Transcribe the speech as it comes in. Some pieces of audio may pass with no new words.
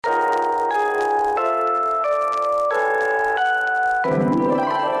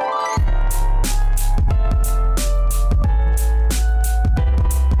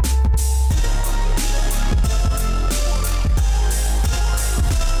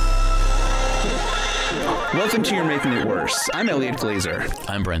Welcome to You're Making It Worse. I'm Elliot Glazer.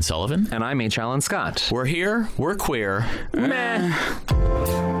 I'm Brent Sullivan. And I'm H. Allen Scott. We're here. We're queer. Meh.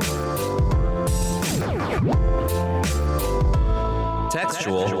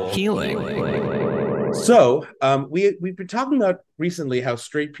 Textual healing. So, we've been talking about recently how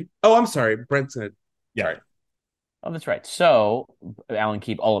straight people... Oh, I'm sorry. Brent's gonna... Yeah. Sorry. Oh, that's right. So, Alan,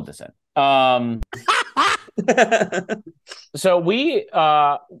 keep all of this in. So we...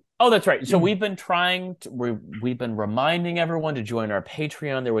 Oh, that's right. So we've been we've been reminding everyone to join our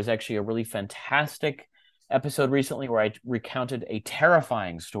Patreon. There was actually a really fantastic episode recently where I recounted a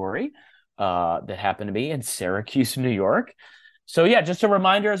terrifying story that happened to me in Syracuse, New York. So yeah, just a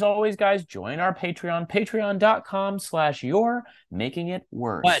reminder, as always, guys, join our Patreon, patreon.com/you're making it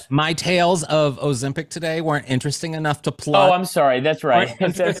worse. What? My tales of Ozempic today weren't interesting enough to plot. Oh, I'm sorry. That's right.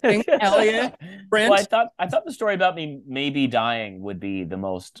 Interesting, Elliot. Brent? Well, I thought the story about me maybe dying would be the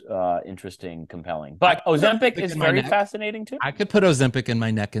most interesting, compelling. But Ozempic is very fascinating too. I could put Ozempic in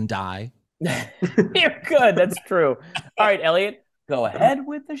my neck and die. You're good. That's true. All right, Elliot, go ahead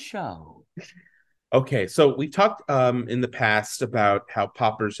with the show. Okay, so we talked in the past about how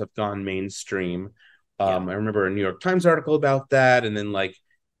poppers have gone mainstream. I remember a New York Times article about that, and then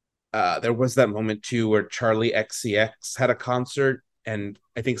there was that moment too where Charlie XCX had a concert, and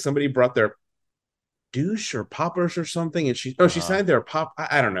I think somebody brought their douche or poppers or something, and she signed their pop.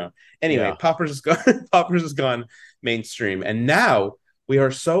 I don't know. Anyway, poppers has gone poppers has gone mainstream, and now we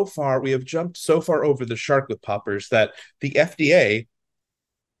have jumped so far over the shark with poppers that the FDA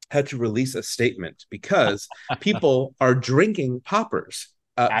had to release a statement because people are drinking poppers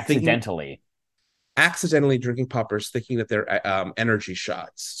accidentally drinking poppers, thinking that they're energy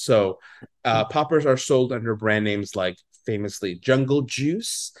shots. So poppers are sold under brand names like famously Jungle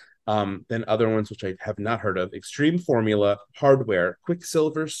Juice, then other ones which I have not heard of: Extreme Formula, Hardware,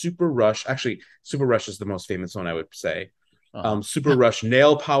 Quicksilver, Super Rush. Actually, Super Rush is the most famous one, I would say. Super Rush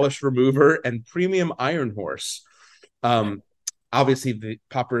Nail Polish Remover and Premium Iron Horse. Obviously, the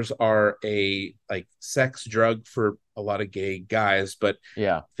poppers are a sex drug for a lot of gay guys, but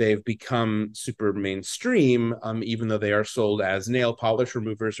they've become super mainstream, even though they are sold as nail polish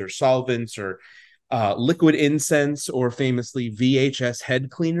removers or solvents or liquid incense or famously VHS head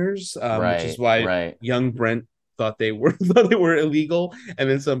cleaners, which is why young Brent thought they were illegal, and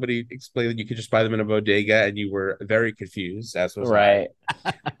then somebody explained that you could just buy them in a bodega, and you were very confused, as was I.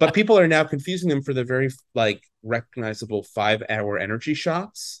 But people are now confusing them for the very recognizable 5-hour energy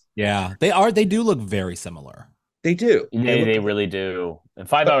shots. Yeah, they are. They do look very similar. They do. They really do. And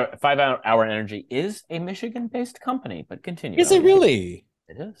 5-hour energy is a Michigan-based company. But continue. Is it really?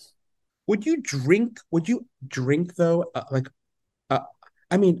 It is. Would you drink though?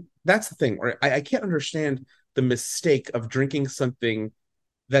 I mean, that's the thing. Where I can't understand the mistake of drinking something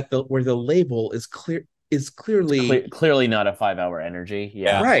where the label is clearly not a 5-hour energy.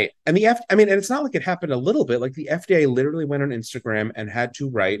 Yeah. Right. And and it's not like it happened a little bit. Like the FDA literally went on Instagram and had to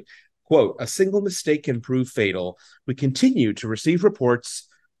write, quote, "A single mistake can prove fatal. We continue to receive reports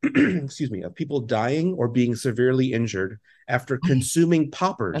excuse me, of people dying or being severely injured after consuming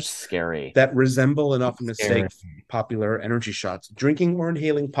poppers." That's scary. That resemble enough mistake popular energy shots. Drinking or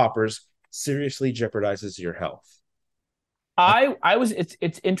inhaling poppers seriously jeopardizes your health.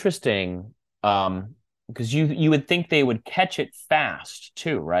 It's interesting because you would think they would catch it fast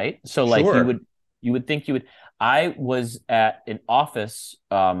too, right? So you would think. I was at an office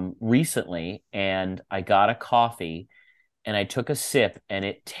recently, and I got a coffee and I took a sip and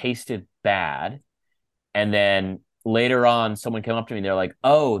it tasted bad, and then later on someone came up to me and they're like,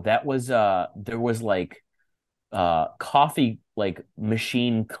 "Oh, that was there was coffee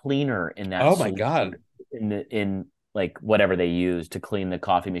machine cleaner in that." Oh my god! In whatever they use to clean the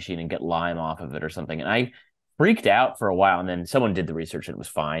coffee machine and get lime off of it or something, and I freaked out for a while. And then someone did the research and it was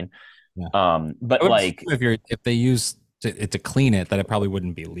fine. Yeah. But if they use it to clean it, that it probably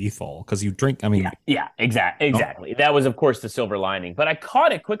wouldn't be lethal because you drink. I mean, exactly. That was, of course, the silver lining. But I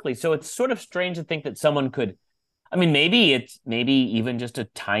caught it quickly, so it's sort of strange to think that someone could. I mean, maybe even just a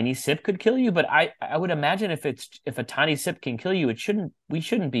tiny sip could kill you, but I would imagine if a tiny sip can kill you, we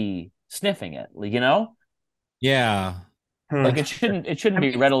shouldn't be sniffing it, you know? Yeah. It shouldn't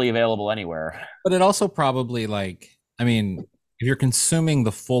be readily available anywhere. But it also probably if you're consuming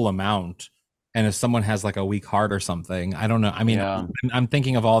the full amount, and if someone has a weak heart or something, I don't know. I mean, I'm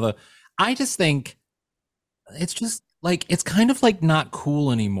thinking of I just think it's just it's kind of not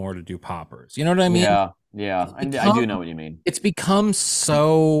cool anymore to do poppers. You know what I mean? Yeah, I do know what you mean. It's become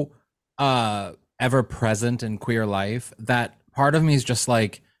so ever present in queer life that part of me is just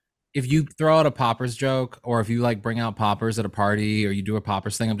if you throw out a poppers joke, or if you bring out poppers at a party, or you do a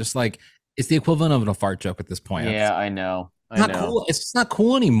poppers thing, I'm just It's the equivalent of a fart joke at this point. Yeah, I know. It's not cool. It's just not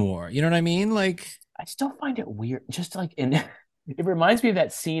cool anymore. You know what I mean? Like, I still find it weird. Just like it reminds me of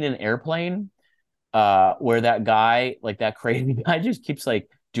that scene in Airplane, where that guy, like that crazy guy, just keeps like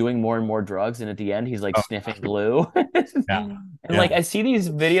doing more and more drugs, and at the end he's like sniffing glue. And like I see these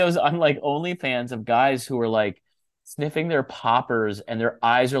videos on like OnlyFans of guys who are like sniffing their poppers and their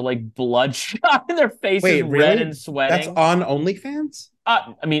eyes are like bloodshot and their face is red and sweating. That's on OnlyFans?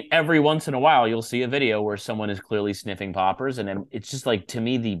 I mean, every once in a while you'll see a video where someone is clearly sniffing poppers, and it's just like, to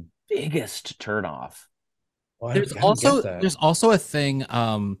me, the biggest turnoff. Well, there's also a thing.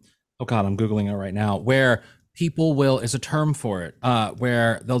 Oh God, I'm Googling it right now, where people will, is a term for it,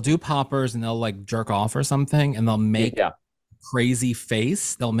 where they'll do poppers and they'll like jerk off or something, and they'll make crazy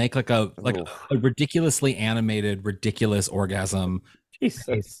face. They'll make like a ridiculously animated, ridiculous orgasm.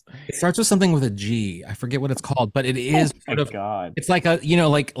 Jesus. It starts with something with a G. I forget what it's called, but it is God. It's like a,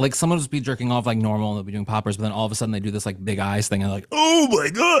 like someone will just be jerking off like normal and they'll be doing poppers, but then all of a sudden they do this like big eyes thing and like, oh my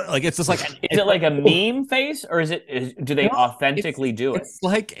God. Like, it's just like, is it like a meme face, or do they authentically do it?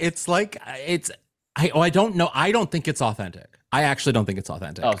 I don't know. I don't think it's authentic. I actually don't think it's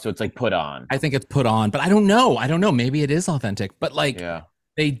authentic. Oh, so it's like put on. I think it's put on, but I don't know. Maybe it is authentic, but like,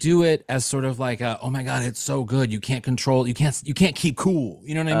 they do it as sort of like, oh my God, it's so good. You can't control, you can't keep cool.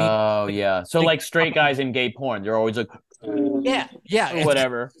 You know what I mean? Oh yeah. So like straight guys in gay porn, they're always like, yeah, or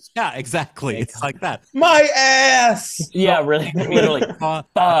whatever. Yeah, exactly. It's like that. My ass. Yeah, really, literally.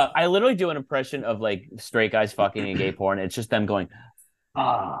 I literally do an impression of like straight guys fucking in gay porn. It's just them going,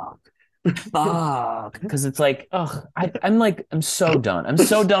 fuck, because it's like, I'm so done. I'm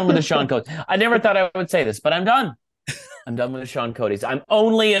so done with the Sean Codes. I never thought I would say this, but I'm done. I'm done with the Sean Cody's. I'm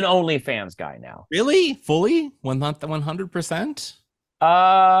only an OnlyFans guy now. Really? Fully? 100%?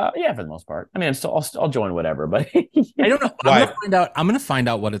 Yeah, for the most part. I mean, I'll join whatever, but I don't know. I'm gonna find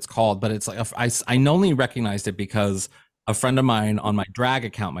out what it's called, but it's like I only recognized it because a friend of mine on my drag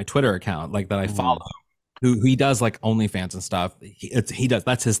account, my Twitter account, like that I follow, who he does like OnlyFans and stuff. He does,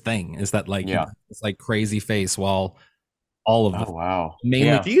 that's his thing. Is that like it's like crazy face while all of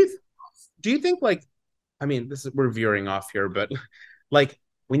mainly. Do you think like, I mean, we're veering off here, but like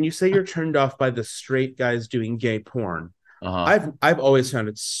when you say you're turned off by the straight guys doing gay porn, I've always found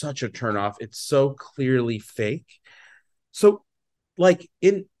it such a turnoff. It's so clearly fake. So, like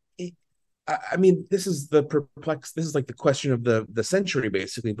I mean, this is like the question of the century,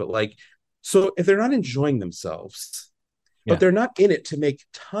 basically. But like, so if they're not enjoying themselves, but they're not in it to make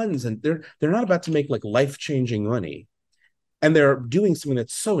tons, and they're not about to make like life-changing money, and they're doing something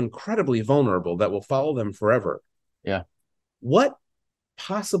that's so incredibly vulnerable that will follow them forever. Yeah. What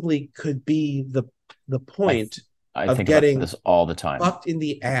possibly could be the point I of think getting about this all the time, fucked in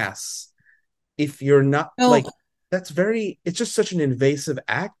the ass if you're not like, it's just such an invasive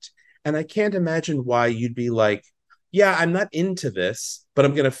act. And I can't imagine why you'd be like, yeah, I'm not into this, but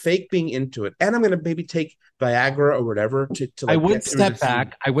I'm going to fake being into it. And I'm going to maybe take Viagra or whatever to like, I would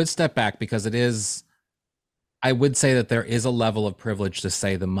step back because it is, I would say that there is a level of privilege to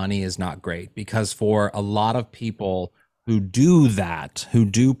say the money is not great, because for a lot of people who do that, who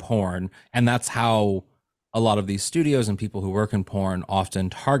do porn, and that's how a lot of these studios and people who work in porn often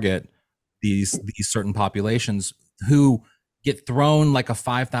target these certain populations who get thrown like a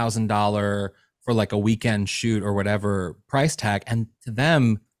 $5,000 for like a weekend shoot or whatever price tag, and to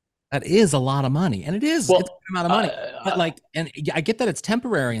them that is a lot of money, and it's a amount of money. But like, and I get that it's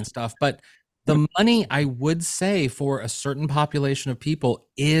temporary and stuff, but the money, I would say, for a certain population of people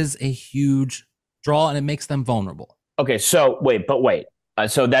is a huge draw, and it makes them vulnerable. Okay, so wait.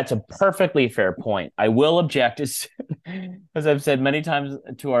 So that's a perfectly fair point. I will object, as I've said many times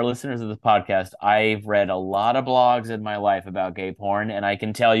to our listeners of this podcast, I've read a lot of blogs in my life about gay porn, and I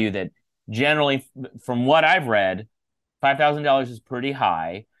can tell you that generally, from what I've read, $5,000 is pretty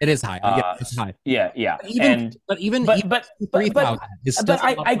high. It is high. It's high. Yeah. But even 3,000 is still.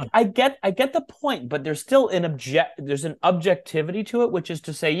 But I get the point. But there's still there's an objectivity to it, which is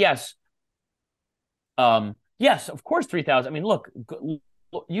to say, yes, of course, 3,000. I mean, look,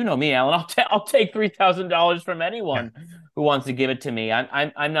 you know me, Alan. I'll take $3,000 from anyone who wants to give it to me.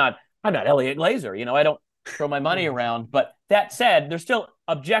 I'm not Elliot Glazer. You know, I don't throw my money around. But that said, there's still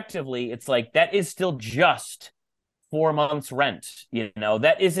objectively, it's like that is still just 4 months rent, you know.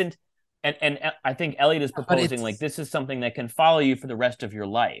 That isn't, and I think Elliot is proposing like this is something that can follow you for the rest of your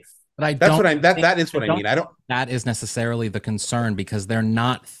life. But that is what I mean. That is necessarily the concern, because they're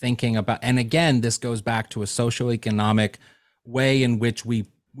not thinking about, and again, this goes back to a socioeconomic way in which we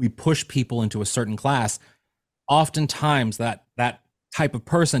push people into a certain class. Oftentimes that type of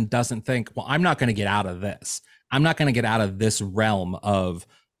person doesn't think, well, I'm not going to get out of this. I'm not going to get out of this realm of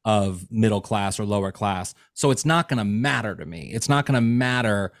of middle class or lower class. So it's not going to matter to me. It's not going to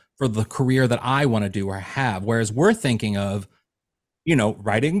matter for the career that I want to do or have. Whereas we're thinking of,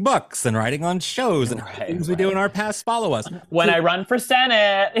 writing books and writing on shows and things we do in our past follow us. When I run for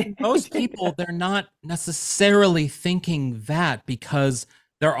Senate. Most people, they're not necessarily thinking that because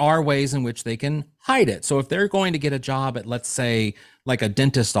there are ways in which they can hide it. So if they're going to get a job at, let's say, like a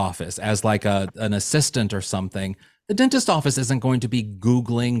dentist office as like an assistant or something, the dentist office isn't going to be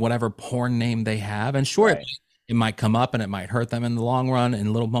Googling whatever porn name they have. And sure, it might come up and it might hurt them in the long run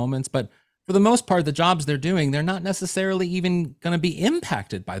in little moments. But for the most part, the jobs they're doing, they're not necessarily even going to be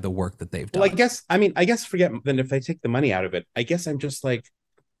impacted by the work that they've done. Well, I guess forget then if I take the money out of it, I guess I'm just like,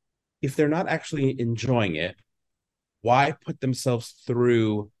 if they're not actually enjoying it, why put themselves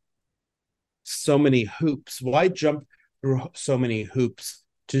through so many hoops? Why jump through so many hoops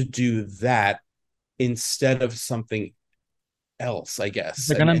to do that instead of something else, I guess?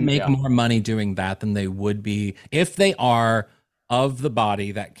 They're going to make more money doing that than they would be if they are of the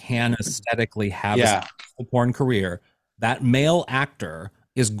body that can aesthetically have a porn career. That male actor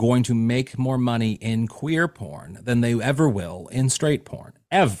is going to make more money in queer porn than they ever will in straight porn,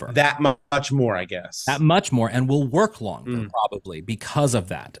 ever. That much more, I guess. That much more, and will work longer probably because of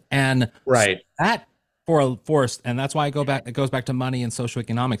that. And right, so that for and that's why it goes back to money and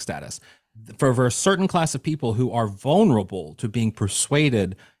socioeconomic status. For a certain class of people who are vulnerable to being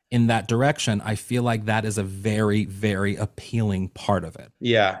persuaded in that direction, I feel like that is a very, very appealing part of it.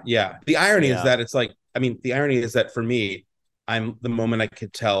 Yeah. The irony is that it's like, the irony is that for me, I'm the moment I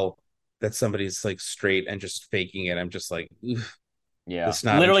could tell that somebody's like straight and just faking it, I'm just like, oof, it's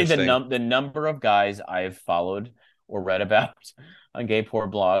not literally the number of guys I've followed or read about on gay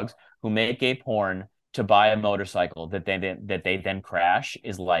porn blogs who make gay porn to buy a motorcycle that they then crash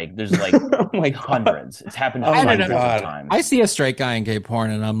is like, there's like hundreds. It's happened hundreds of times. I see a straight guy in gay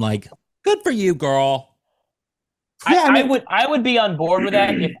porn and I'm like, good for you, girl. I would be on board with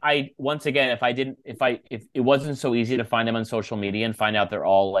that if it wasn't so easy to find them on social media and find out they're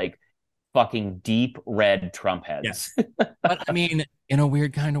all like fucking deep red Trump heads. Yes. But I mean, in a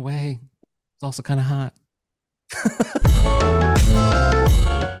weird kind of way, it's also kind of hot.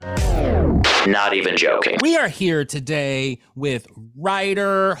 Not even joking. We are here today with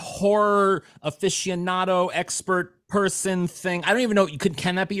writer, horror aficionado, expert person thing. I don't even know.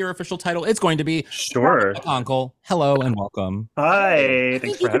 Can that be your official title? It's going to be. Sure. Conkel. Hello and welcome. Hi.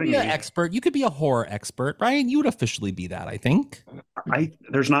 Thanks for having me. You could be an expert. You could be a horror expert, right? You would officially be that, I think.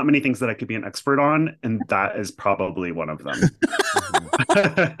 There's not many things that I could be an expert on, and that is probably one of them.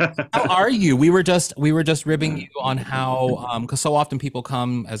 How are you? We were just ribbing you on how because so often people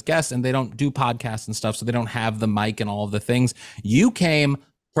come as guests and they don't do podcasts and stuff, so they don't have the mic and all of the things. You came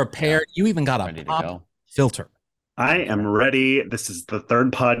prepared. You even got a pop filter. I am ready. This is the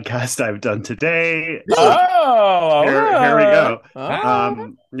third podcast I've done today. Oh, here we go.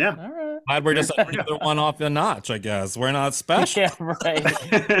 Yeah. All right. Glad we're just another one off the notch, I guess. We're not special. Yeah,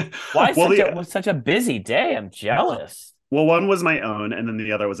 right. Why such a busy day? I'm jealous. Well, one was my own, and then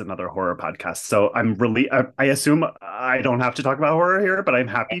the other was another horror podcast. So I'm really, I assume I don't have to talk about horror here, but I'm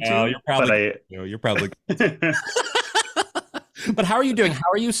happy to. You're probably. But how are you doing?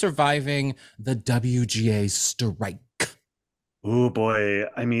 How are you surviving the WGA strike? Oh boy.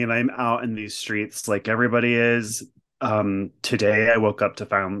 I mean, I'm out in these streets like everybody is. Today I woke up to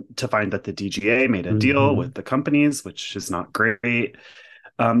find that the DGA made a deal with the companies, which is not great.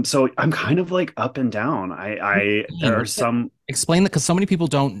 So I'm kind of like up and down. There are some. Explain that, because so many people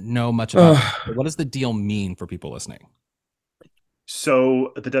don't know much about it. What does the deal mean for people listening?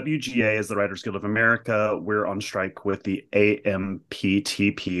 So the WGA is the Writers Guild of America. We're on strike with the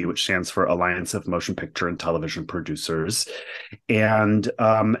AMPTP, which stands for Alliance of Motion Picture and Television Producers. And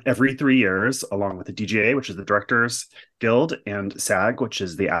every 3 years, along with the DGA, which is the Directors Guild, and SAG, which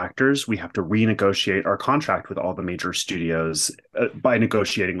is the actors, we have to renegotiate our contract with all the major studios by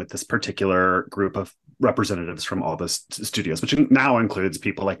negotiating with this particular group of representatives from all the studios, which now includes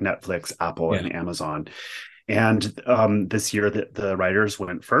people like Netflix, Apple, and Amazon. And this year, the writers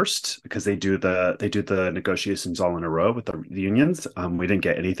went first because they do the negotiations all in a row with the unions. We didn't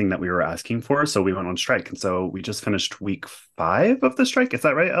get anything that we were asking for, so we went on strike. And so we just finished week 5 of the strike. Is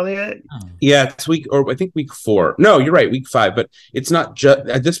that right, Elliot? Yeah, it's week 4. No, you're right, week 5. But it's not just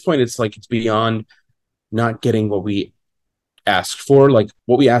at this point. It's like it's beyond not getting what we asked for. Like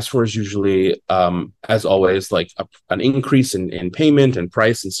what we asked for is usually, as always, like an increase in payment and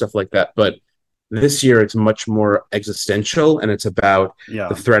price and stuff like that. But this year, it's much more existential, and it's about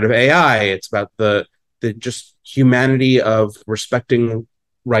the threat of AI. It's about the just humanity of respecting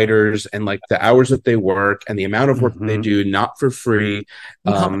writers and like the hours that they work and the amount of work that they do, not for free.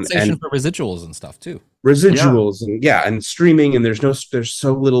 And compensation for residuals and stuff too. Residuals and streaming, and there's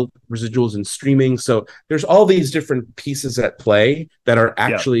so little residuals in streaming. So there's all these different pieces at play that are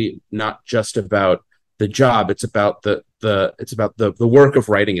actually not just about the job. It's about the work of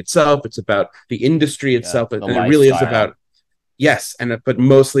writing itself. It's about the industry itself. And it really is about but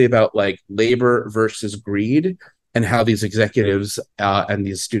mostly about like labor versus greed, and how these executives and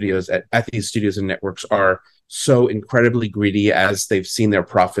these studios at these studios and networks are so incredibly greedy as they've seen their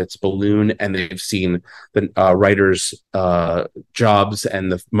profits balloon, and they've seen the writers' jobs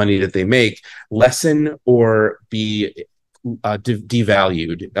and the money that they make lessen or be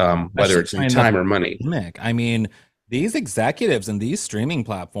devalued, whether it's in time or money. I mean, these executives and these streaming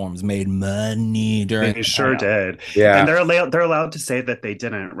platforms made money during. They sure did. Yeah, and they're allowed to say that they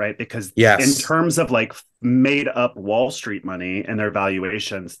didn't, right? Because in terms of like made up Wall Street money and their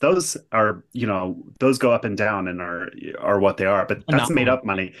valuations, those are, those go up and down and are what they are. But that's made up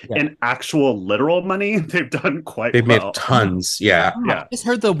money. In actual literal money, they've done quite well. They've made tons. Yeah. I just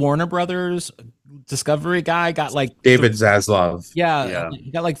heard the Warner Brothers Discovery guy got like David Zaslav.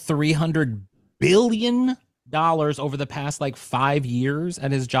 He got like $300 billion over the past like 5 years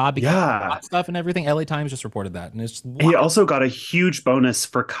at his job because of stuff and everything. LA Times just reported that, and it's he also got a huge bonus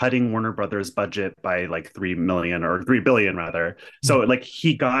for cutting Warner Brothers budget by like 3 million or 3 billion rather. So like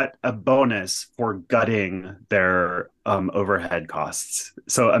he got a bonus for gutting their overhead costs.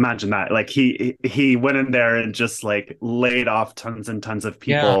 So imagine that, like he went in there and just like laid off tons and tons of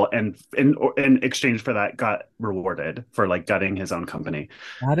people, and in exchange for that got rewarded for like gutting his own company.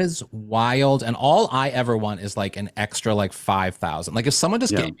 That is wild. And all I ever want is like an extra like 5,000. Like if someone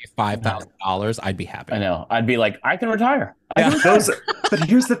just gave me $5,000, I'd be happy. I know. I'd be like, I can retire. But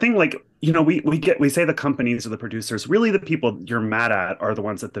here's the thing, like, we say the companies or the producers, really the people you're mad at are the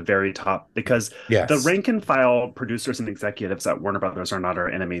ones at the very top, because the rank and file producers and executives at Warner Brothers are not our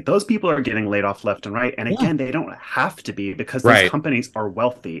enemy. Those people are getting laid off left and right. And again, they don't have to be, because these companies are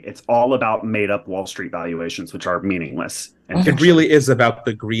wealthy. It's all about made up Wall Street valuations, which are meaningless. It really is about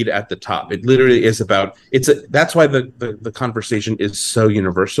the greed at the top. It literally is about that's why the conversation is so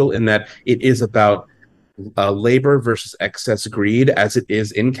universal, in that it is about labor versus excess greed, as it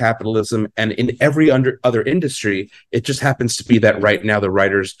is in capitalism and in every other industry. It just happens to be that right now the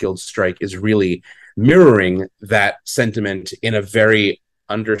Writers Guild strike is really mirroring that sentiment in a very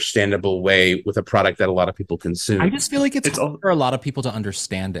understandable way with a product that a lot of people consume. I just feel like it's hard for a lot of people to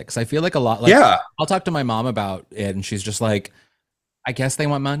understand it, because I feel like a lot, like I'll talk to my mom about it and she's just like, I guess they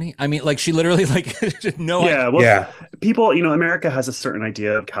want money. I mean, like, she literally like people, America has a certain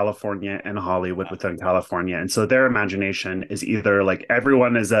idea of California and Hollywood within California, and so their imagination is either like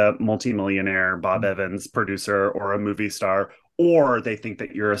everyone is a multimillionaire Bob Evans producer or a movie star, or they think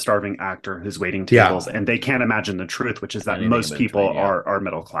that you're a starving actor who's waiting tables, and they can't imagine the truth, which is that most people are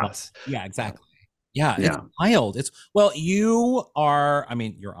middle class. Yeah, exactly. Yeah, it's wild. You are, I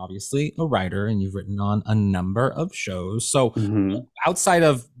mean, you're obviously a writer and you've written on a number of shows. So outside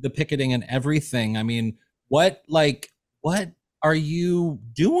of the picketing and everything, I mean, what are you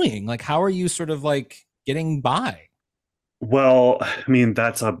doing? Like, how are you sort of like getting by? Well, I mean,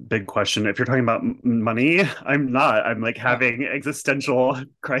 that's a big question. If you're talking about money, I'm not. I'm like having existential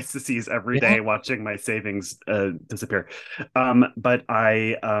crises every day, watching my savings disappear. But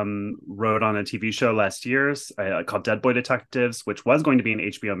I wrote on a TV show last year called Dead Boy Detectives, which was going to be an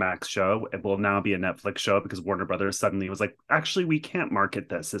HBO Max show. It will now be a Netflix show because Warner Brothers suddenly was like, actually, we can't market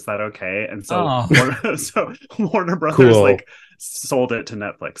this. Is that okay? And so, Warner Brothers like sold it to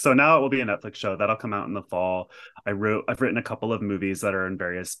Netflix. So now it will be a Netflix show that'll come out in the fall. I've written a couple of movies that are in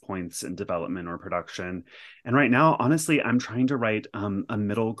various points in development or production, and right now, honestly, I'm trying to write a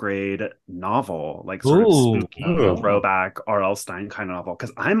middle grade novel, like sort of spooky throwback R.L. Stine kind of novel,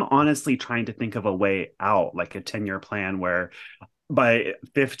 because I'm honestly trying to think of a way out, like a 10-year plan where by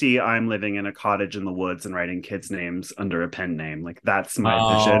 50 I'm living in a cottage in the woods and writing kids' names under a pen name. Like, that's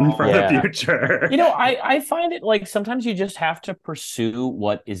my vision for the future. I find it like sometimes you just have to pursue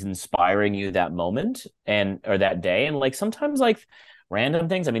what is inspiring you that moment or that day, and like sometimes like random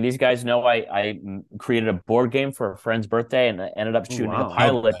things. I mean, these guys know I created a board game for a friend's birthday, and I ended up shooting a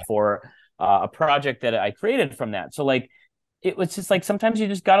pilot for a project that I created from that. So like, it was just like sometimes you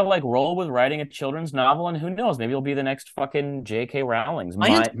just gotta like roll with writing a children's novel, and who knows, maybe it'll be the next fucking J.K. Rowling's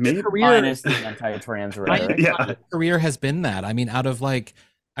minus the anti-trans writer. My career has been that. I mean, out of like,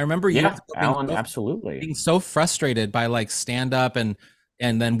 I remember Alan, absolutely being so frustrated by like stand up and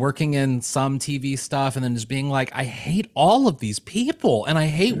and then working in some TV stuff, and then just being like, I hate all of these people, and I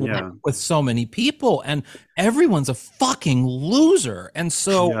hate working with so many people, and everyone's a fucking loser. And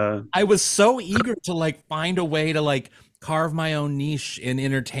so I was so eager to like find a way to like carve my own niche in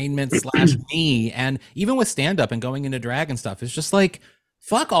entertainment slash me. And even with stand-up and going into drag and stuff, it's just like,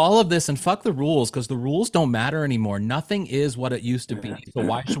 fuck all of this and fuck the rules, because the rules don't matter anymore. Nothing is what it used to be. So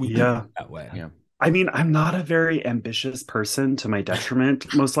why should we do it that way? Yeah. I mean, I'm not a very ambitious person, to my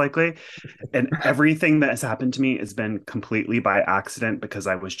detriment, most likely. And everything that has happened to me has been completely by accident, because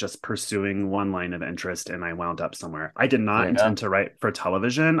I was just pursuing one line of interest and I wound up somewhere. I did not intend to write for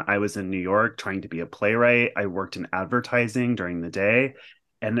television. I was in New York trying to be a playwright. I worked in advertising during the day.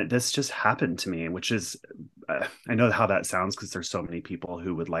 And this just happened to me, which is, I know how that sounds, because there's so many people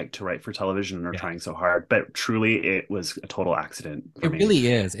who would like to write for television and are trying so hard, but truly it was a total accident for me. It really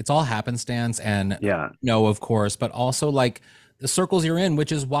is. It's all happenstance, and no, of course, but also like the circles you're in,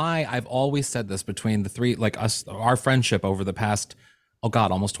 which is why I've always said this between the three, like us, our friendship over the past, oh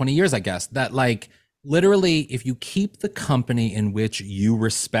God, almost 20 years, I guess, that like, literally, if you keep the company in which you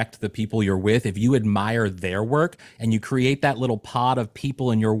respect the people you're with, if you admire their work and you create that little pod of people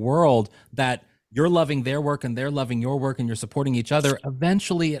in your world that you're loving their work and they're loving your work and you're supporting each other,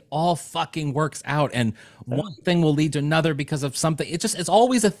 eventually it all fucking works out. And one thing will lead to another because of something. It's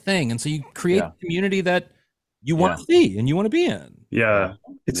always a thing. And so you create a community that you want to see and you want to be in. Yeah.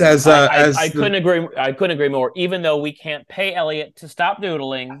 It's I couldn't agree more. Even though we can't pay Elliot to stop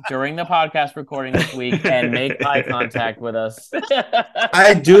doodling during the podcast recording this week and make eye contact with us.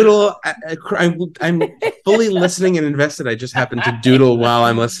 I doodle. I'm fully listening and invested. I just happen to doodle while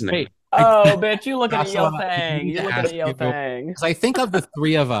I'm listening. Wait, oh, bitch, you looking at your thing. You looking at your thing. Because I think of the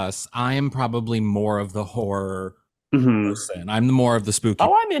three of us, I am probably more of the horror person. I'm more of the spooky.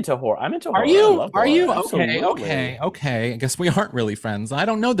 Oh, I'm into horror. Are you? Are you? Absolutely. Okay. I guess we aren't really friends. I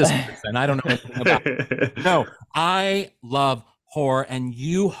don't know this person. I don't know anything about it. No, I love horror, and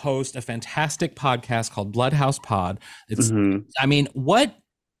you host a fantastic podcast called Bloodhouse Pod. It's, I mean, what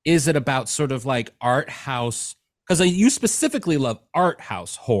is it about sort of like art house? Because you specifically love art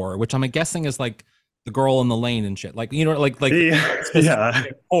house horror, which I'm guessing is like The Girl in the Lane and shit, like, you know, like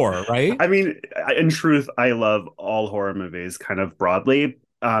horror, right? I mean, in truth, I love all horror movies kind of broadly.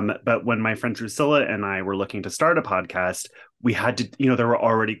 But when my friend Drusilla and I were looking to start a podcast, we had to, you know, there were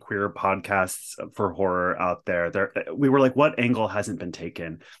already queer podcasts for horror out there. We were like, what angle hasn't been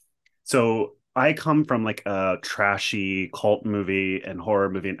taken? So I come from like a trashy cult movie and horror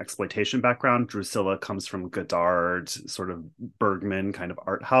movie and exploitation background. Drusilla comes from Godard, sort of Bergman kind of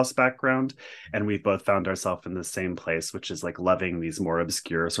art house background. And we've both found ourselves in the same place, which is like loving these more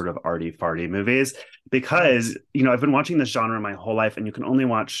obscure sort of arty farty movies. Because, you know, I've been watching this genre my whole life, and you can only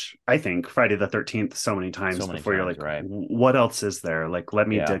watch, I think, Friday the 13th so many times before you're like, what else is there? Like, let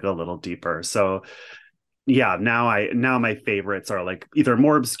me dig a little deeper. So yeah, now my favorites are like either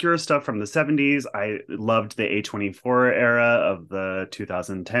more obscure stuff from the 70s. I loved the A24 era of the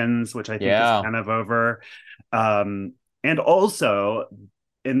 2010s, which I think is kind of over. And also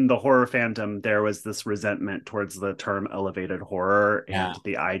in the horror fandom, there was this resentment towards the term elevated horror and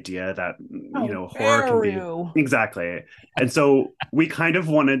the idea that, you know, horror can be exactly. And so we kind of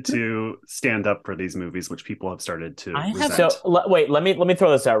wanted to stand up for these movies, which people have started to resent. So wait, let me throw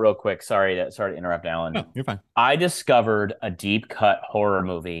this out real quick. Sorry to interrupt, Alan. No, you're fine. I discovered a deep cut horror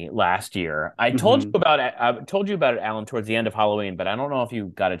movie last year. I told you about it. I told you about it, Alan, towards the end of Halloween, but I don't know if you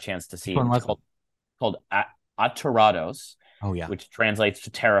got a chance to see it. It's called Aturados. Oh yeah, which translates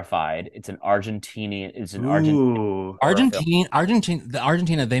to terrified. It's an Argentinian. It's an Argentina.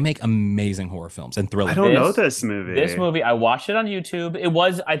 They make amazing horror films and thrillers. I don't know this movie. This movie, I watched it on YouTube. It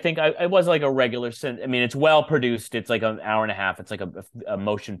was, I think, it was like a regular. I mean, it's well produced. It's like an hour and a half. It's like a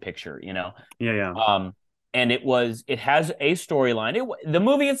motion picture, you know. Yeah. And it has a storyline. The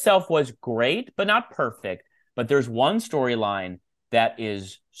movie itself was great, but not perfect. But there's one storyline that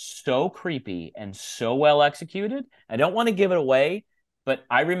is so creepy and so well executed. I don't want to give it away, but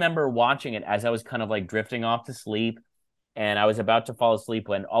I remember watching it as I was kind of like drifting off to sleep, and I was about to fall asleep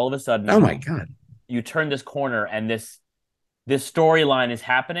when all of a sudden, oh my God, you turn this corner and this storyline is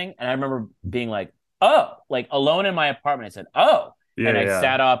happening. And I remember being like, oh, like alone in my apartment. I said, oh. And I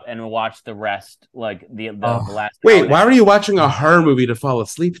sat up and watched the rest, like the last. Wait, why were you watching a horror movie to fall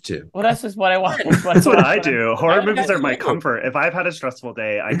asleep to? Well, that's just what I watch. That's what I do. Horror movies are my comfort. If I've had a stressful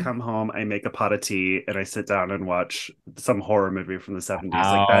day, I come home, I make a pot of tea, and I sit down and watch some horror movie from the 70s.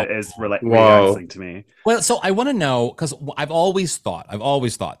 Like that is relaxing to me. Well, so I want to know, because I've always thought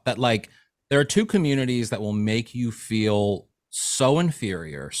that like there are two communities that will make you feel so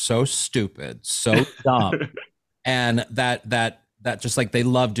inferior, so stupid, so dumb, and that that just like they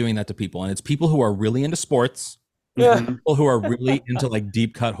love doing that to people, and it's people who are really into sports, Yeah. people who are really into like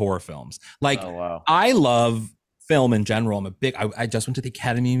deep cut horror films. Like, Oh, wow. I love film in general. I'm a big. I just went to the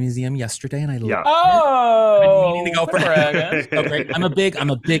Academy Museum yesterday, and I Yeah. Oh, I've been meaning to go for bragging. so great. I'm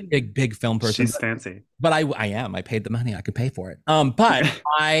a big film person. She's fancy. But I am. I paid the money. I could pay for it. But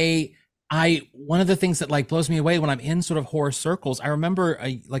I one of the things that like blows me away when I'm in sort of horror circles, I remember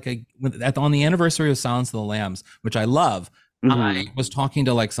on the anniversary of Silence of the Lambs, which I love. Mhm. I was talking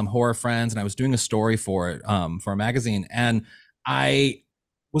to like some horror friends, and I was doing a story for it, for a magazine, and I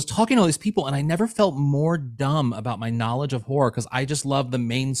was talking to all these people, and I never felt more dumb about my knowledge of horror, because I just love the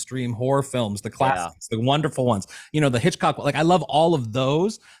mainstream horror films, the classics, the wonderful ones, you know, the Hitchcock. Like, I love all of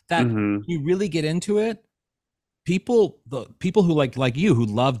those. That Mhm. you really get into it. The people who like you, who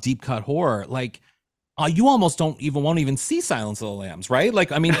love deep cut horror, like, you almost won't even see Silence of the Lambs, right?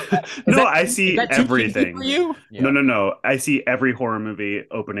 Like, I mean, No, I see is that too cheesy everything. for you? Yeah. No. I see every horror movie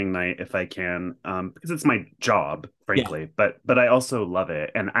opening night if I can, because it's my job, frankly. But I also love it,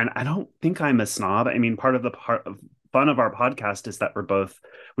 and I don't think I'm a snob. I mean, part of fun of our podcast is that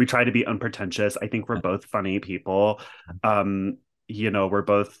we try to be unpretentious. I think we're both funny people. You know, we're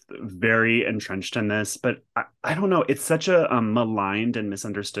both very entrenched in this, but I don't know. It's such a maligned and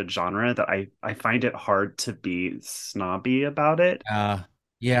misunderstood genre that I find it hard to be snobby about it.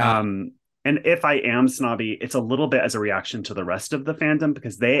 Yeah. And if I am snobby, it's a little bit as a reaction to the rest of the fandom,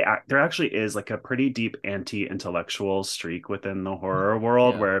 because there actually is like a pretty deep anti-intellectual streak within the horror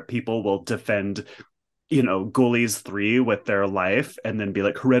world, where people will defend, you know, Ghoulies 3 with their life, and then be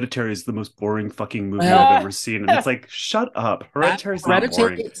like, Hereditary is the most boring fucking movie I've ever seen. And it's like, shut up. Hereditary's not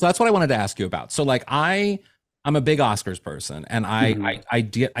boring. So that's what I wanted to ask you about. So like, I'm a big Oscars person, and I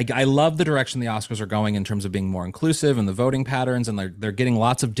love the direction the Oscars are going in terms of being more inclusive and the voting patterns, and they're getting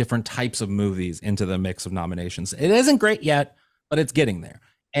lots of different types of movies into the mix of nominations. It isn't great yet, but it's getting there.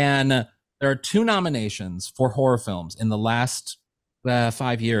 And there are 2 nominations for horror films in the last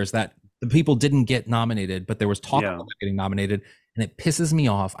 5 years that the people didn't get nominated, but there was talk about them getting nominated, and it pisses me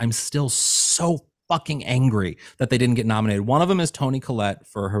off. I'm still so fucking angry that they didn't get nominated. One of them is Toni Collette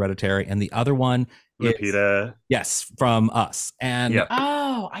for Hereditary, and the other one Lupita. Yes, from Us. And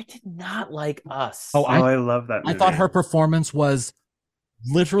oh, I did not like Us. I love that movie. I thought her performance was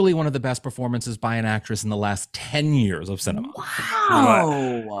literally one of the best performances by an actress in the last 10 years of cinema.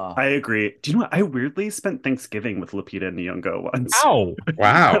 Wow. I agree. Do you know what? I weirdly spent Thanksgiving with Lupita Nyong'o once. Oh,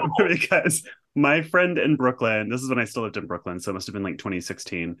 wow. Because my friend in Brooklyn, this is when I still lived in Brooklyn, so it must have been like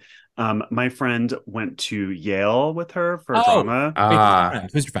 2016. My friend went to Yale with her for drama.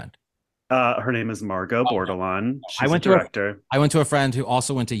 Who's your friend? Her name is Margot Bordelon. She's a director. I went to a friend who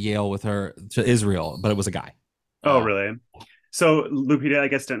also went to Yale with her to Israel, but it was a guy. Oh, really? So Lupita, I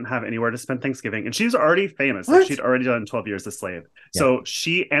guess, didn't have anywhere to spend Thanksgiving, and she's already famous. Like, she'd already done 12 Years a Slave. Yeah. So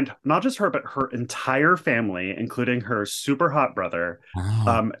she, and not just her, but her entire family, including her super hot brother,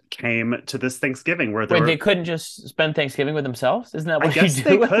 came to this Thanksgiving where they couldn't just spend Thanksgiving with themselves? Isn't that what I guess you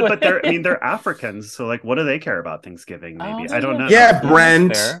they do? could, but they're Africans, so like, what do they care about Thanksgiving? Maybe I don't know. Yeah,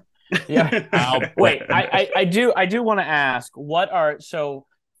 Brent. Yeah. Wait, I do want to ask,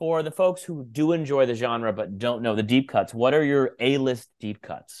 for the folks who do enjoy the genre but don't know the deep cuts, what are your A-list deep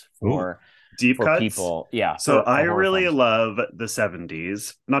cuts for people? Yeah. So I really love the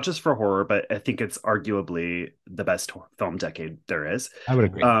 70s, not just for horror, but I think it's arguably the best film decade there is. I would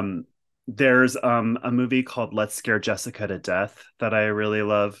agree. There's a movie called Let's Scare Jessica to Death that I really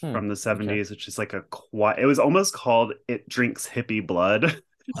love from the 70s, which is like it was almost called It Drinks Hippie Blood.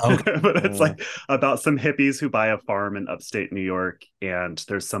 Okay. But it's like about some hippies who buy a farm in upstate New York, and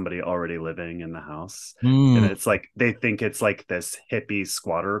there's somebody already living in the house. And it's like they think it's like this hippie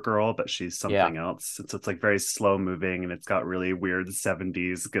squatter girl, but she's something else. And so it's like very slow moving, and it's got really weird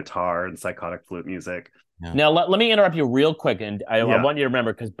 70s guitar and psychotic flute music. Yeah. Now let me interrupt you real quick, and I want you to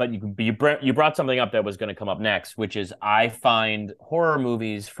remember, you brought something up that was going to come up next, which is I find horror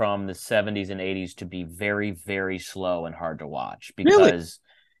movies from the 70s and 80s to be very, very slow and hard to watch because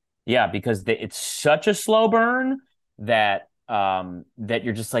it's such a slow burn that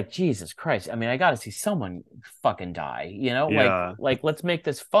you're just like, Jesus Christ. I mean, I got to see someone fucking die, you know, like let's make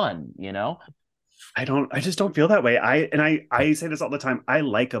this fun, you know? I just don't feel that way. I say this all the time. I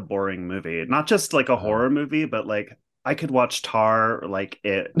like a boring movie, not just like a horror movie, but like I could watch Tar like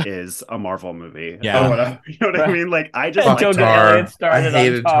it is a Marvel movie. Yeah. Or whatever. You know what I mean? Like I just like Tar. I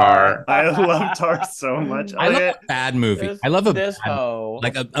hated Tar. I love Tar so much. I love a bad movie. I love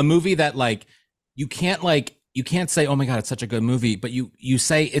a movie that like you can't like you can't say, "Oh my god, it's such a good movie," but you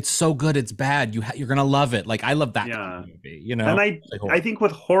say it's so good, it's bad. You're gonna love it. Like I love that kind of movie, you know. And Like, I think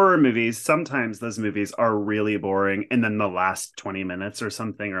with horror movies, sometimes those movies are really boring, and then the last 20 minutes or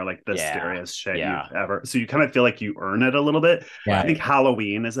something are like the scariest shit you've ever. So you kind of feel like you earn it a little bit. I think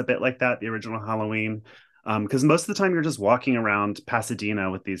Halloween is a bit like that, the original Halloween. Because most of the time you're just walking around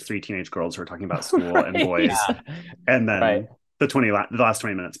Pasadena with these 3 teenage girls who are talking about school and boys, and then the last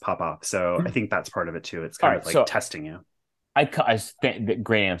 20 minutes pop off. So I think that's part of it too. It's kind of like testing you.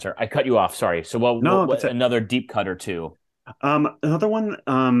 Great answer. I cut you off. Sorry. So what another deep cut or two? Another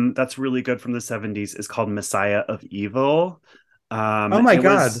one that's really good from the 70s is called Messiah of Evil. Oh my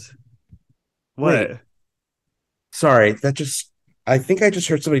God. What? Wait. Sorry, I think I just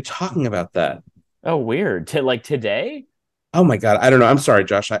heard somebody talking about that. Oh, weird. Like today? Oh my God. I don't know. I'm sorry,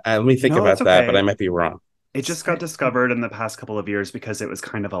 Josh. Let me think about that, but I might be wrong. It just got discovered in the past couple of years because it was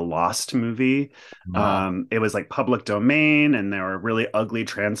kind of a lost movie. It was like public domain, and there were really ugly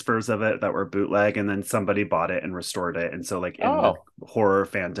transfers of it that were bootleg, and then somebody bought it and restored it. And so like in the horror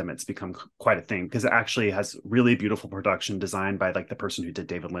fandom, it's become quite a thing because it actually has really beautiful production designed by like the person who did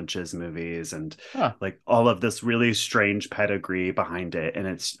David Lynch's movies, and like all of this really strange pedigree behind it. And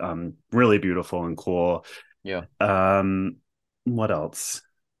it's really beautiful and cool. Yeah. What else?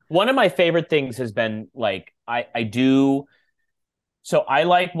 One of my favorite things has been like I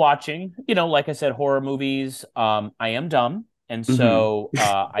like watching, like I said, horror movies. I am dumb, and so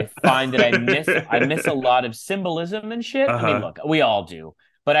I find that I miss a lot of symbolism and shit. I mean, look, we all do,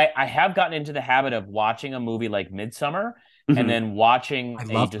 but I have gotten into the habit of watching a movie like Midsummer and then watching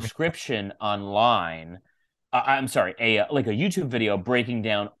a description online. I'm sorry, a YouTube video breaking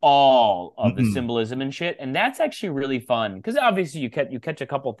down all of the symbolism and shit, and that's actually really fun because obviously you catch a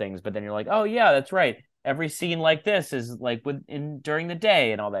couple things, but then you're like, oh yeah, that's right. Every scene like this is like during the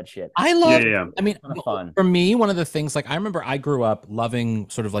day and all that shit. I love. I mean, fun for me. One of the things, like I remember, I grew up loving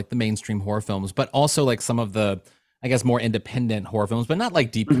sort of like the mainstream horror films, but also like some of the, I guess, more independent horror films, but not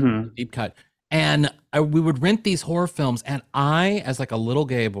like deep cut. And we would rent these horror films, and I, as like a little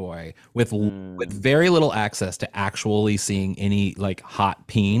gay boy with very little access to actually seeing any like hot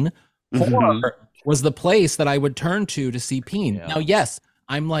peen, horror was the place that I would turn to see peen. Now, yes,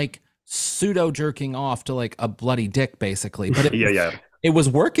 I'm like pseudo jerking off to like a bloody dick, basically, but it was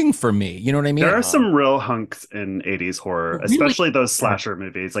working for me. You know what I mean? There are some real hunks in 80s horror, especially those slasher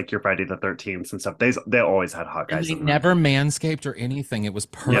movies like your Friday the 13th and stuff. They always had hot guys. And they never manscaped or anything. It was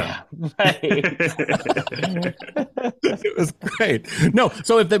perfect. It was great. No,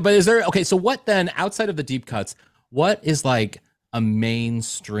 so but is there, okay, so what then, outside of the deep cuts, what is like a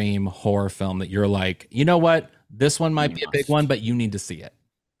mainstream horror film that you're like, you know what, this one might be a big one, but you need to see it?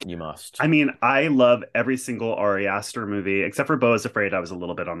 You must. I mean, I love every single Ari Aster movie, except for Beau is Afraid. I was a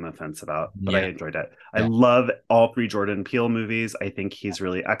little bit on the fence about, but I enjoyed it. I love all 3 Jordan Peele movies. I think he's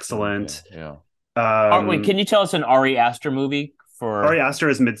really excellent. Wait, can you tell us an Ari Aster movie? For Ari Aster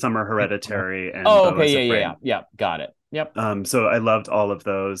is Midsummer, Hereditary, and yeah, got it. Yep. So I loved all of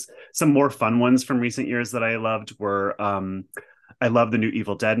those. Some more fun ones from recent years that I loved were I love the new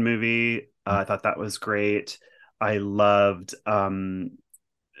Evil Dead movie. I thought that was great. I loved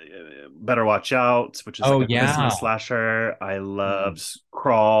Better Watch Out, which is like a Christmas slasher. I loved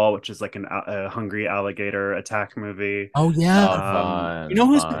Crawl, which is like a hungry alligator attack movie. Oh yeah, fun, you know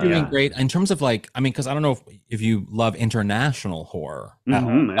who's been doing great in terms of like, I mean, because I don't know if you love international horror. I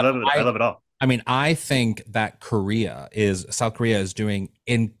love it all. I mean, I think that South Korea is doing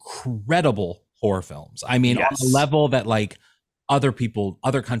incredible horror films. I mean, on a level that like other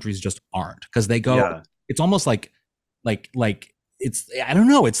countries just aren't, because they go. It's almost like it's, I don't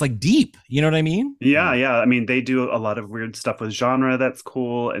know, it's like deep, you know what I mean? Yeah. I mean, they do a lot of weird stuff with genre that's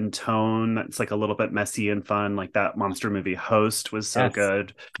cool, and tone that's like a little bit messy and fun. Like that monster movie Host was so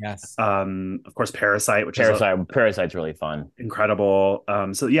good. Yes. Of course, Parasite's really fun. Incredible.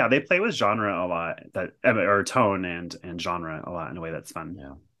 So yeah, they play with genre a lot, or tone and genre a lot in a way that's fun.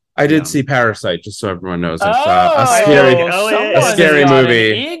 Yeah. I did see Parasite, just so everyone knows. I saw a scary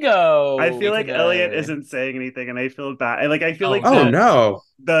movie. Ego. I feel like Elliot isn't saying anything, and I feel bad. I feel like no,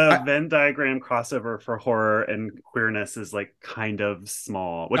 the Venn diagram crossover for horror and queerness is like kind of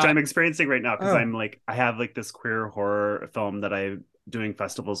small, which I'm experiencing right now because I'm like, I have like this queer horror film that I'm doing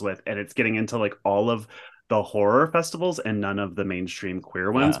festivals with, and it's getting into like all of the horror festivals and none of the mainstream queer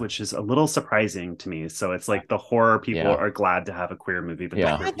ones, which is a little surprising to me. So it's like the horror people are glad to have a queer movie, but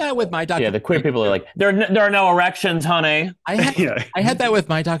I had that with my documentary. Yeah, the queer people are like, there are no erections, honey. I had that with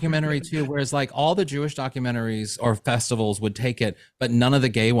my documentary too, whereas like all the Jewish documentaries or festivals would take it, but none of the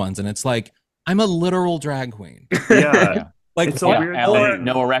gay ones, and it's like, I'm a literal drag queen. Yeah. Like, It's a what weird more- thing.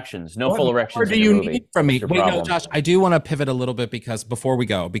 no erections, no what full more erections do in you your movie. need from me? What's your Wait, no, problem? Josh, I do want to pivot a little bit because before we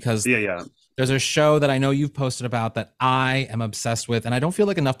go, because Yeah. there's a show that I know you've posted about that I am obsessed with, and I don't feel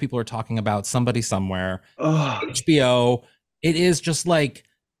like enough people are talking about. Somebody Somewhere, Oh, HBO. It is just like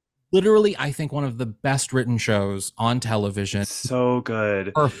literally, I think, one of the best written shows on television. so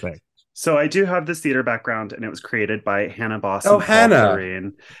good. Perfect. So I do have this theater background, and it was created by Hannah Boss Oh, and Paul Hannah.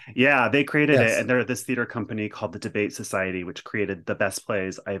 Florine. Yeah, they created Yes. it, and they're this theater company called the Debate Society, which created the best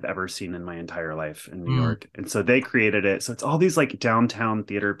plays I've ever seen in my entire life in New York. And so they created it. So it's all these like downtown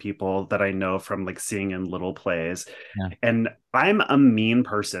theater people that I know from like seeing in little plays. Yeah. And I'm a mean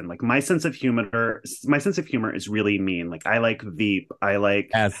person. Like my sense of humor is really mean. Like I like Veep, I like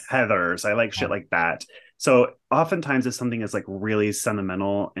Yes. Heathers, I like shit like that. So oftentimes if something is like really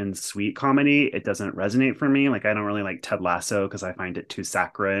sentimental and sweet comedy, it doesn't resonate for me. Like I don't really like Ted Lasso because I find it too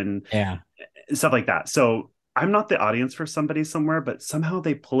saccharine, Yeah. stuff like that. So I'm not the audience for Somebody Somewhere, but somehow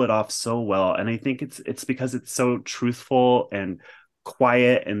they pull it off so well. And I think it's because it's so truthful and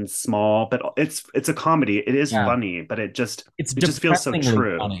quiet and small, but it's a comedy. It is funny, but it just feels so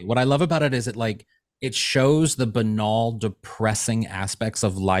true. Funny. What I love about it is it shows the banal, depressing aspects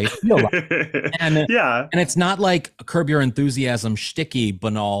of life. And it's not like Curb Your Enthusiasm, shticky,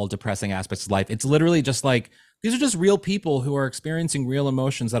 banal, depressing aspects of life. It's literally just like, these are just real people who are experiencing real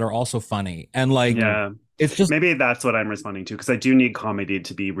emotions that are also funny. And like, it's just, maybe that's what I'm responding to, because I do need comedy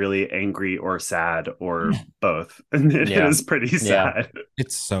to be really angry or sad or both. And it is pretty sad.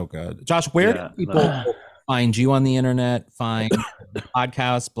 It's so good. Josh, where do people find you on the internet? Find the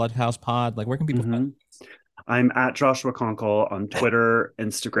podcast, Bloodhouse Pod? Like, where can people find you? I'm at Joshua Conkel on Twitter,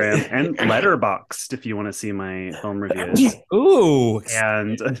 Instagram, and Letterboxd if you want to see my film reviews. Ooh.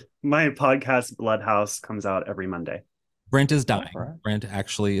 And my podcast, Bloodhouse, comes out every Monday. Brent is dying. Brent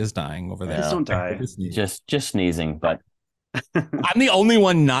actually is dying over there. Please don't die. Just sneezing, but I'm the only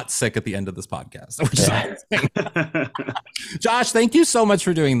one not sick at the end of this podcast. Which is amazing. Josh, thank you so much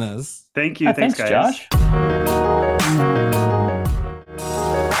for doing this. Thank you. Thanks, guys. Josh.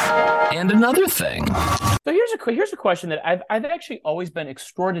 And another thing. So here's a question that I've actually always been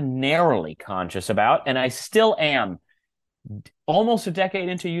extraordinarily conscious about, and I still am. Almost a decade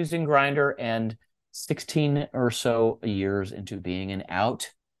into using Grindr and 16 or so years into being an out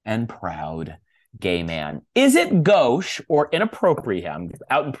and proud gay man. Is it gauche or inappropriate? I'm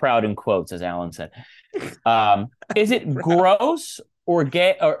out and proud in quotes, as Alan said. Is it gross or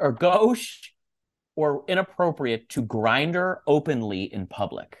gay or gauche or inappropriate to Grindr openly in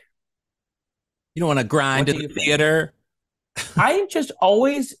public? You don't want to grind in the theater. I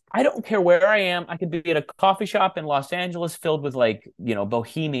don't care where I am. I could be at a coffee shop in Los Angeles filled with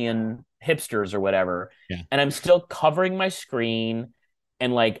bohemian hipsters or whatever. Yeah. And I'm still covering my screen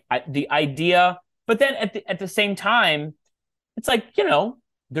and the idea, but then at the same time, it's like,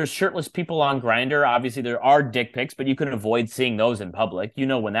 there's shirtless people on Grindr. Obviously there are dick pics, but you can avoid seeing those in public. You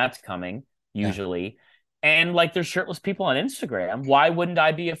know when that's coming usually. Yeah. And there's shirtless people on Instagram. Why wouldn't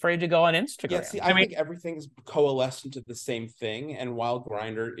I be afraid to go on Instagram? Yeah, see, I think everything's coalesced into the same thing. And while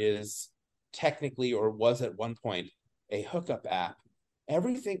Grindr is technically, or was at one point, a hookup app,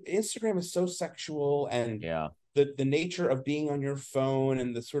 Instagram is so sexual, and the nature of being on your phone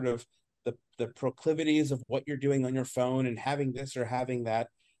and the sort of the proclivities of what you're doing on your phone and having this or having that.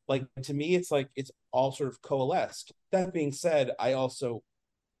 Like, to me, it's like it's all sort of coalesced. That being said, I also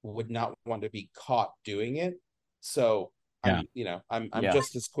would not want to be caught doing it, so I'm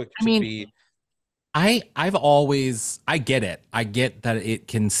just as quick to be. I get it. I get that it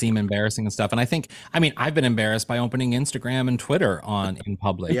can seem embarrassing and stuff, and I've been embarrassed by opening Instagram and Twitter in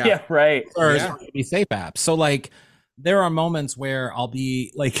public. Yeah, right. Or be safe apps. So there are moments where I'll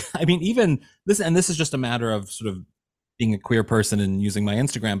be even this, and this is just a matter of sort of being a queer person and using my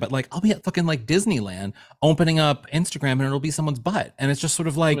Instagram, but I'll be at fucking Disneyland opening up Instagram and it'll be someone's butt, and it's just sort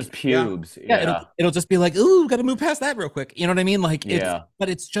of someone's pubes. It'll just be like, ooh, gotta move past that real quick. You know what I mean? But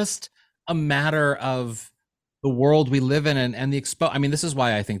it's just a matter of the world we live in and the this is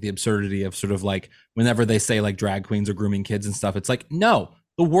why I think the absurdity of sort of whenever they say drag queens are grooming kids and stuff, it's no,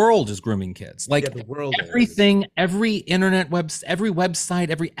 the world is grooming kids. The world everything, every internet every website,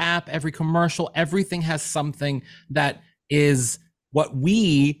 every app, every commercial, everything has something that is what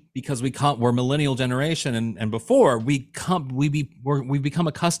because we're millennial generation and before we've become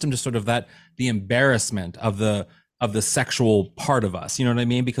accustomed to sort of the embarrassment of the sexual part of us, you know what I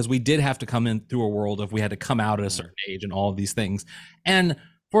mean? Because we did have to come in through a world of we had to come out at a certain age and all of these things. And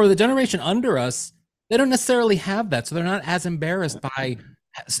for the generation under us, they don't necessarily have that. So they're not as embarrassed by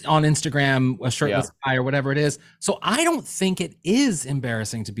on Instagram, a shirtless guy or whatever it is. So I don't think it is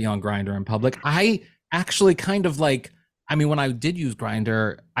embarrassing to be on Grindr in public. I actually kind of I mean, when I did use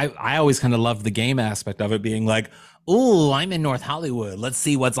Grindr, I always kind of loved the game aspect of it being like, oh, I'm in North Hollywood. Let's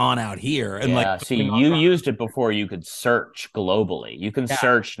see what's on out here. And like, see, you used it before you could search globally. You can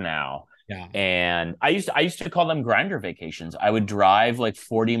search now. Yeah. And I used to call them Grindr vacations. I would drive like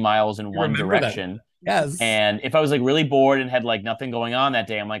 40 miles in one direction. Yes. And if I was like really bored and had like nothing going on that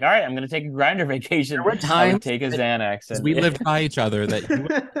day, I'm like, all right, I'm going to take a Grindr vacation. There were times I would take a Xanax. And we lived by each other that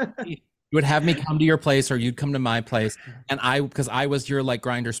you would have me come to your place or you'd come to my place. And because I was your like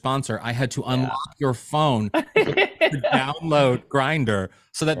Grindr sponsor, I had to unlock your phone to download Grindr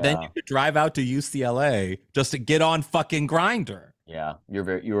so that then you could drive out to UCLA just to get on fucking Grindr. Yeah, you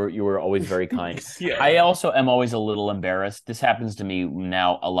were always very kind. I also am always a little embarrassed. This happens to me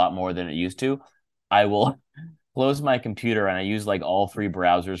now a lot more than it used to. I will close my computer and I use like all 3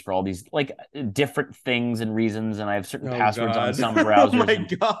 browsers for all these like different things and reasons, and I have certain passwords on some browsers. Oh my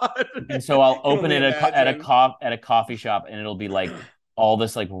God. And so I'll open it at a coffee shop and it'll be like all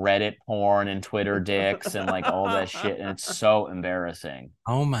this like Reddit porn and Twitter dicks and like all that shit, and it's so embarrassing.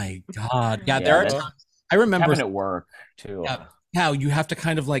 Oh my God. Yeah, there are times. I remember at work too. Yeah. How you have to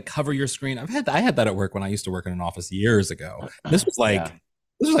kind of like cover your screen. I had that at work when I used to work in an office years ago. This was like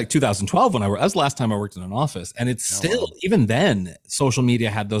 2012 when that was the last time I worked in an office. And it's still, even then, social media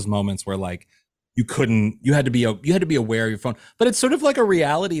had those moments where like you had to be aware of your phone. But it's sort of like a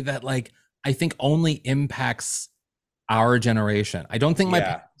reality that like I think only impacts our generation. I don't think my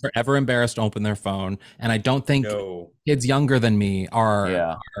parents are ever embarrassed to open their phone, and I don't think kids younger than me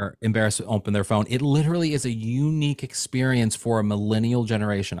are embarrassed to open their phone. It literally is a unique experience for a millennial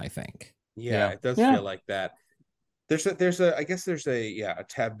generation, I think. Yeah, it does feel like that. There's a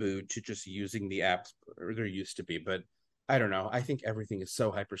taboo to just using the apps, or there used to be, but I don't know. I think everything is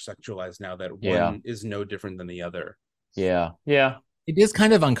so hypersexualized now that one is no different than the other. Yeah. It is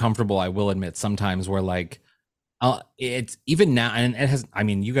kind of uncomfortable, I will admit, sometimes where like it's even now, and it has, I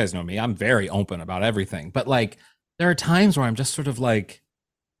mean, you guys know me, I'm very open about everything, but like there are times where I'm just sort of like,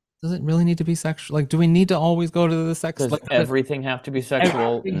 does it really need to be sexual? Like, do we need to always go to the sex? Does everything have to be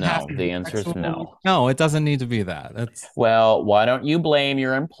sexual? No, the answer is no. No, it doesn't need to be that. Well, why don't you blame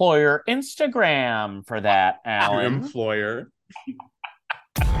your employer, Instagram, for that, Alan? Your employer.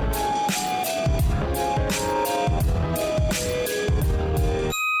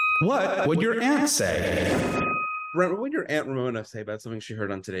 What would your aunt say? Brent, what would your Aunt Ramona say about something she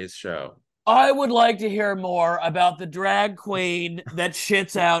heard on today's show? I would like to hear more about the drag queen that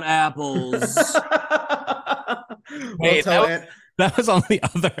shits out apples. Wait, that was on the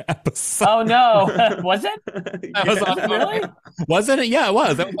other episode. Oh no, was it? That was on really? Wasn't it? Yeah, it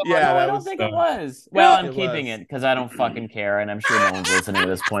was. I don't think it was. Well, I'm keeping it because I don't fucking care, and I'm sure no one's listening at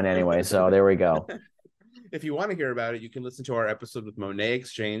this point anyway. So there we go. If you want to hear about it, you can listen to our episode with Monet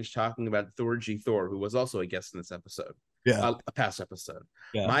Exchange talking about Thor G. Thor, who was also a guest in this episode. Yeah, a past episode.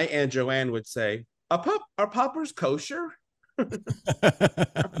 Yeah. My Aunt Joanne would say, "Are poppers kosher?" And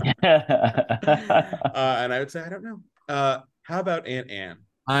I would say, "I don't know." How about Aunt Anne?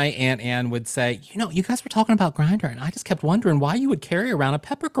 My Aunt Anne would say, you guys were talking about Grindr, and I just kept wondering why you would carry around a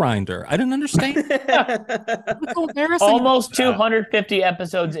pepper grinder. I didn't understand. So almost 250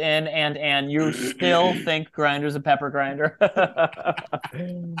 episodes in, and you still think Grindr's a pepper grinder.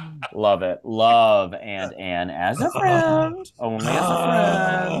 Love it. Love Aunt Anne as a friend. Only as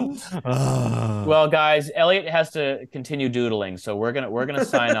a friend. Well, guys, Elliot has to continue doodling, so we're gonna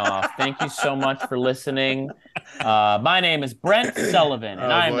sign off. Thank you so much for listening. My name is Brent Sullivan,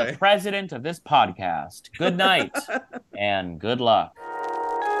 and I am the president of this podcast. Good night and good luck.